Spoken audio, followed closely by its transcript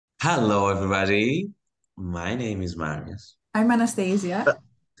Hello, everybody. My name is Marius. I'm Anastasia.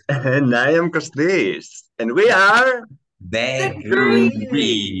 And I am Kostis, and we are The The Green.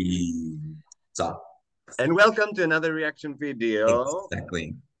 Green. So, and welcome to another reaction video.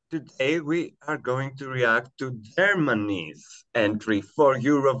 exactly. Today we are going to react to Germany's entry for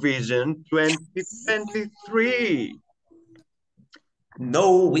Eurovision 2023.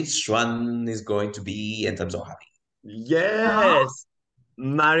 Know which one is going to be in terms of happy. Oh, Yes,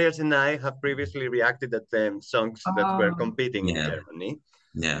 Marius and I have previously reacted at the songs that were oh, competing in Yeah, Germany,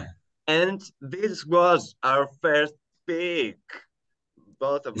 yeah. and this was our first pick,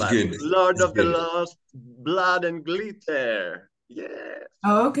 both of It's us. good. Lord It's of the good. Lost, Blood and Glitter. Yes.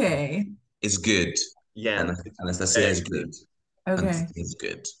 okay. It's good. Yeah, And it's Anastasia is very good. good. Okay. Anastasia is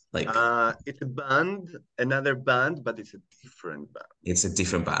good. Like, It's a band, another band, but it's a different band. it's a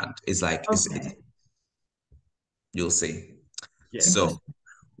different band. It's like, Okay. you'll see. Yes. So, Interesting.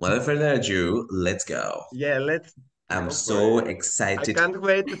 without further ado, let's go. Yeah, let's I'm go for so it. I excited. can't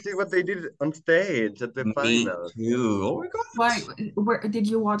wait to see what they did on stage at the Me final. too. Oh my God. Why, where did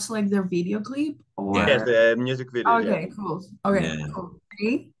you watch like their video clip Yeah, Yes, or? the music video, yeah. Okay, cool. Okay, yeah. cool.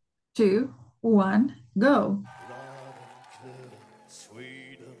 Three, two, one, go.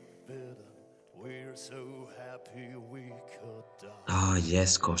 Sweet and bitter, we're so happy we could die. Ah,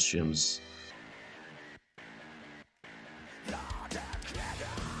 yes, costumes.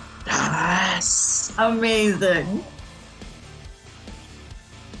 Yes! Amazing.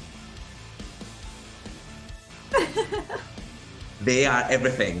 They are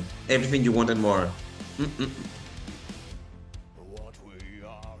everything. Everything you wanted more. Mm-mm. What we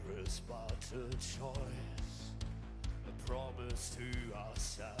are is but a choice, a promise to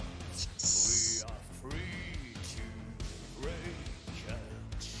ourselves. We are free to break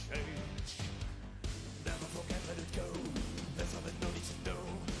and change. Never forget, let it go. There's something no need to know.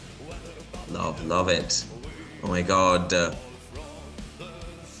 Whether above or Love, below, love it. Oh my we God. all from the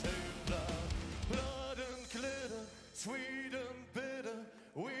same blood. Blood and glitter, sweet and bitter.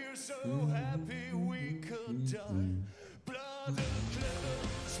 We're so happy we could die. Blood and glitter,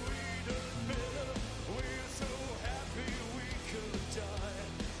 sweet and bitter. We're so happy we could die.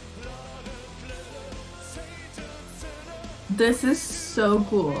 Blood and glitter, Satan sinner. This is so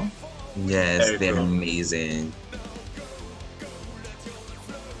cool. Yes, Very they're cool. amazing.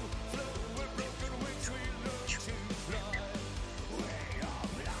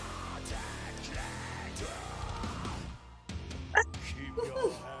 Keep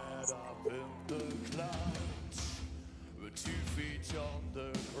your head up in the clouds, with 2 feet on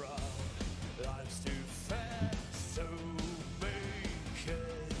the ground. Life's too fast, so make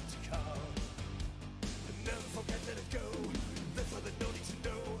it count. Never forget, let it go. That's why they don't need to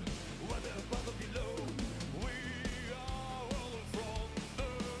know whether above or below. We are all from the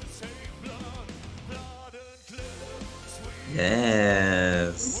same blood, blood and glitter, sweet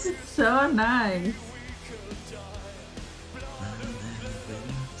Yes. It's so nice. we could die. Blood and glitter,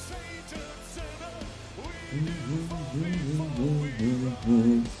 Satan sinner. We will fall before we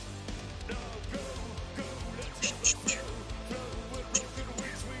rise. Now go, go, let your flow, flow with broken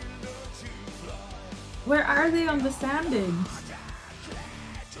wings. We learn to fly. Where are they on the standings?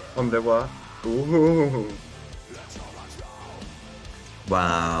 On the what? Ooh.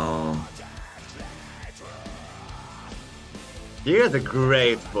 Wow. He has a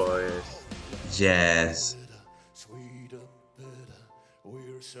great voice. Yes. Sweet and bitter,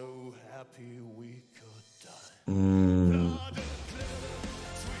 we're so happy we could die. Mm.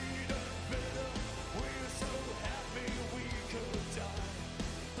 Sweet and bitter, we're so happy we could die.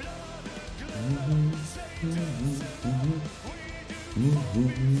 Blood and glitter, Satan sinner, we do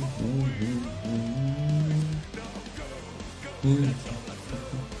fall before we rise. Now go, go, let's all let flow,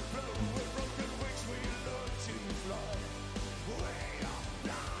 flow with broken wings we learn to fly. We are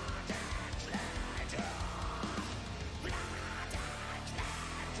blood and glitter, blood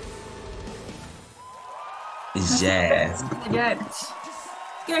Yes.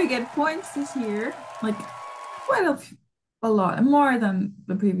 Gonna get points this year. Like quite a lot, more than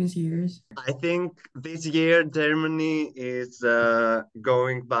the previous years. I think this year Germany is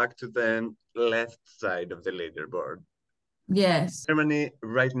going back to the left side of the leaderboard. Yes. Germany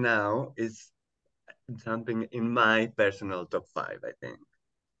right now is jumping in my personal top five, I think.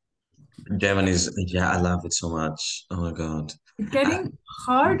 Japanese, yeah, I love it so much. Oh my God. It's Uh, getting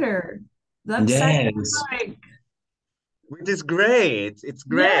harder. That second yes. like Which is great. It's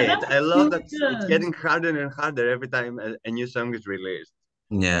yeah, great. I that's love really that it's good. getting harder and harder every time a new song is released.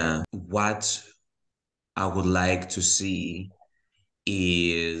 Yeah. What I would like to see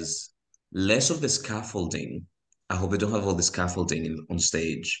is less of the scaffolding I hope they don't have all the scaffolding on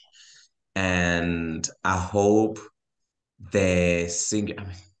stage. And I hope the singer, I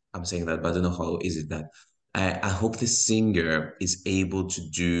mean, I'm saying that, but I don't know how is it that I hope the singer is able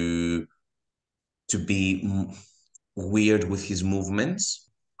to be weird with his movements.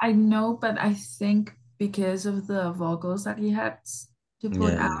 I know, but I think because of the vocals that he had to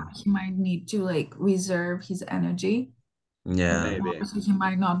put Yeah, out, he might need to like reserve his energy a bit yeah. more, Maybe. so he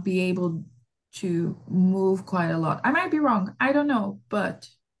might not be able to move quite a lot. I might be wrong. I don't know, but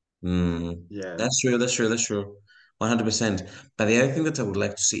Yeah. That's true, that's true, that's true. 100%. But the other thing that I would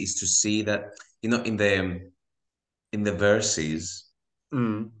like to see is to see that, in the verses,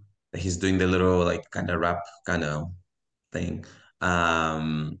 Mm. he's doing the little like kind of rap kind of thing.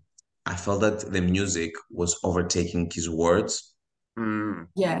 Um, I felt that the music was overtaking his words, Mm.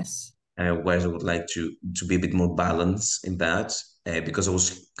 yes. whereas I would like to be a bit more balanced in that, because I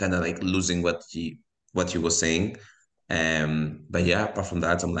was kind of like losing what he was saying. But yeah, apart from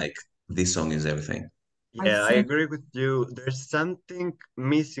that, I'm like, this song is everything. I Yeah, I think agree with you. There's something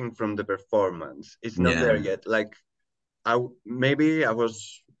missing from the performance. It's not Yeah, there yet. Like maybe I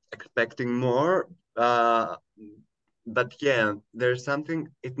was expecting more, but yeah, there's something.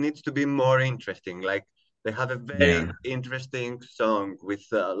 It needs to be more interesting. Like they have a very yeah, interesting song with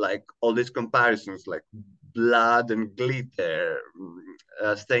like all these comparisons, like blood and glitter,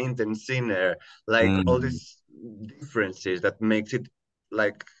 saint and sinner, like all mm, these differences that makes it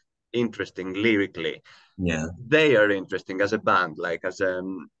like interesting lyrically. yeah, They are interesting as a band, like as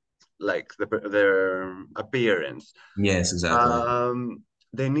like their appearance. yes, exactly. Um,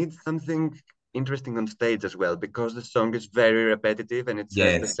 they need something interesting on stage as well because the song is very repetitive and it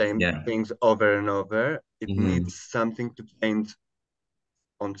says the Yes, same yeah. things over and over. It Hmm. needs something to change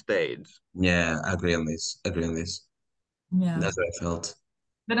on stage. Yeah, I agree on this. Agree on this. yeah. That's what I felt.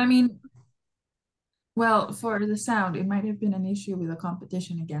 But I mean, well, for the sound, it might have been an issue with the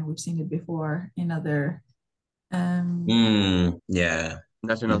competition again. We've seen it before in other Yeah,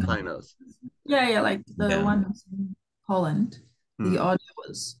 National mhm, finals. yeah, yeah, like the yeah, ones in Holland, the Hmm. audio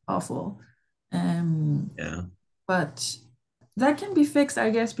was awful. Um, yeah, but that can be fixed, I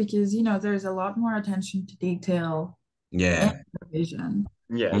guess, because there's a lot more attention to detail in yeah. vision.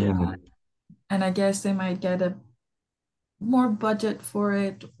 Yeah, yeah, Hmm. And I guess they might get a more budget for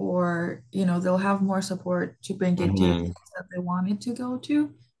it, or they'll have more support to bring it to the Hmm. place that they want it to go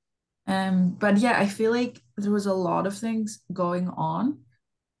to. But yeah, I feel like there was a lot of things going on,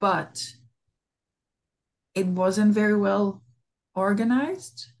 but it wasn't very well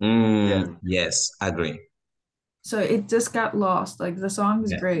organized. yeah, Yes, agree. So it just got lost. Like the song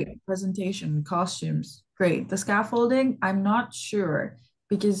is Yeah, great, presentation, costumes, great. The scaffolding, I'm not sure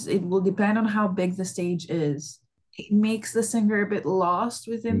because it will depend on how big the stage is. It makes the singer a bit lost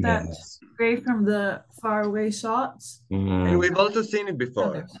within that yes. great from the far away shots. and Hmm. we've also seen it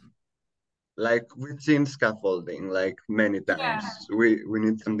before. Others. Like we've seen scaffolding like many Yeah, times. We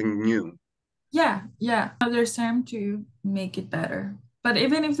need something new. yeah, yeah. There's time to make it better. But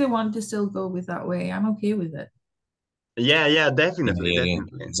even if they want to still go with that way, I'm okay with it. Yeah, yeah, Yeah, definitely, yeah, yeah.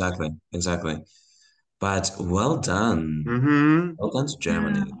 definitely. Exactly, exactly. But well done. Mm-hmm. Well done to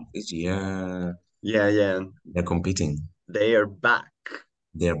Yeah. Germany. This year Yeah, yeah. they're competing. They are back.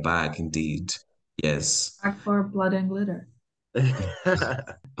 They're back indeed. Yes. Back for blood and glitter.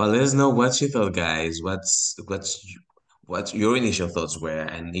 But let us know what you thought, guys. What your initial thoughts were,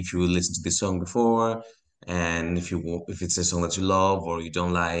 and if you listened to this song before, and if it's a song that you love or you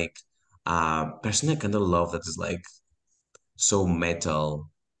don't like. Personally, I kind of love that it's like so metal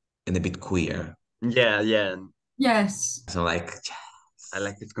and a bit queer. Yeah, yeah. Yes. So like, I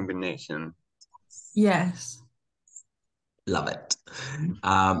like this combination. Yes. love it.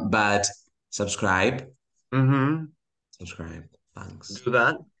 But subscribe, Mm-hmm. subscribe. Thanks. Do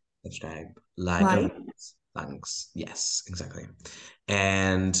that. Subscribe, like, Like. thanks. Yes, exactly.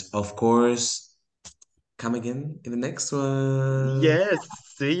 And of course, come again in the next one. Yes.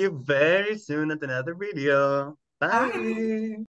 See you very soon at another video. Bye. Bye.